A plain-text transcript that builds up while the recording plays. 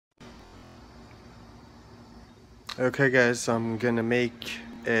Okay guys, I'm gonna make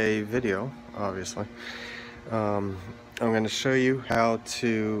a video, obviously. I'm gonna show you how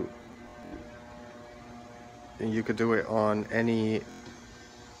to, you could do it on any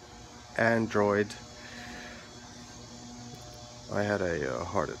Android. I had a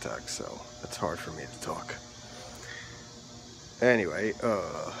heart attack, so it's hard for me to talk. Anyway,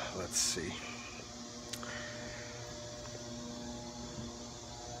 let's see.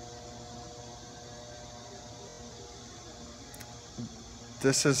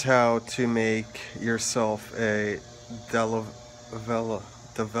 This is how to make yourself a developer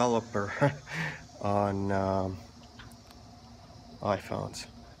on iPhones.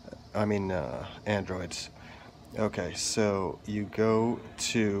 I mean Androids. Okay, so you go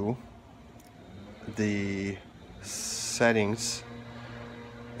to the settings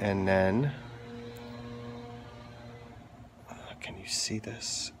and then can you see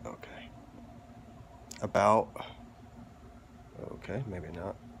this? Okay. About. Okay, maybe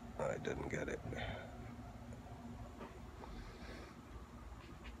not. I didn't get it.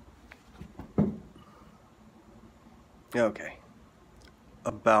 Okay.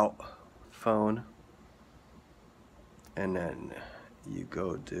 About phone, and then you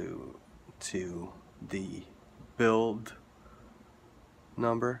go to the build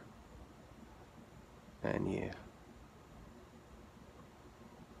number, and you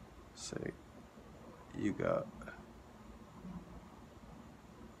say you got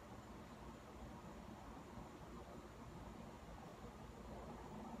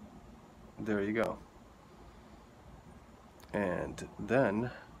there you go. And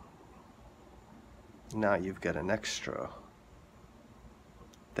then now you've got an extra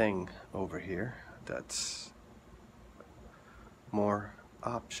thing over here that's more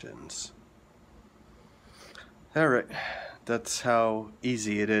options. Alright, that's how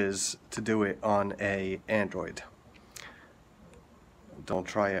easy it is to do it on a Android. Don't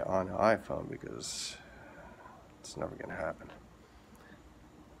try it on an iPhone because it's never gonna happen.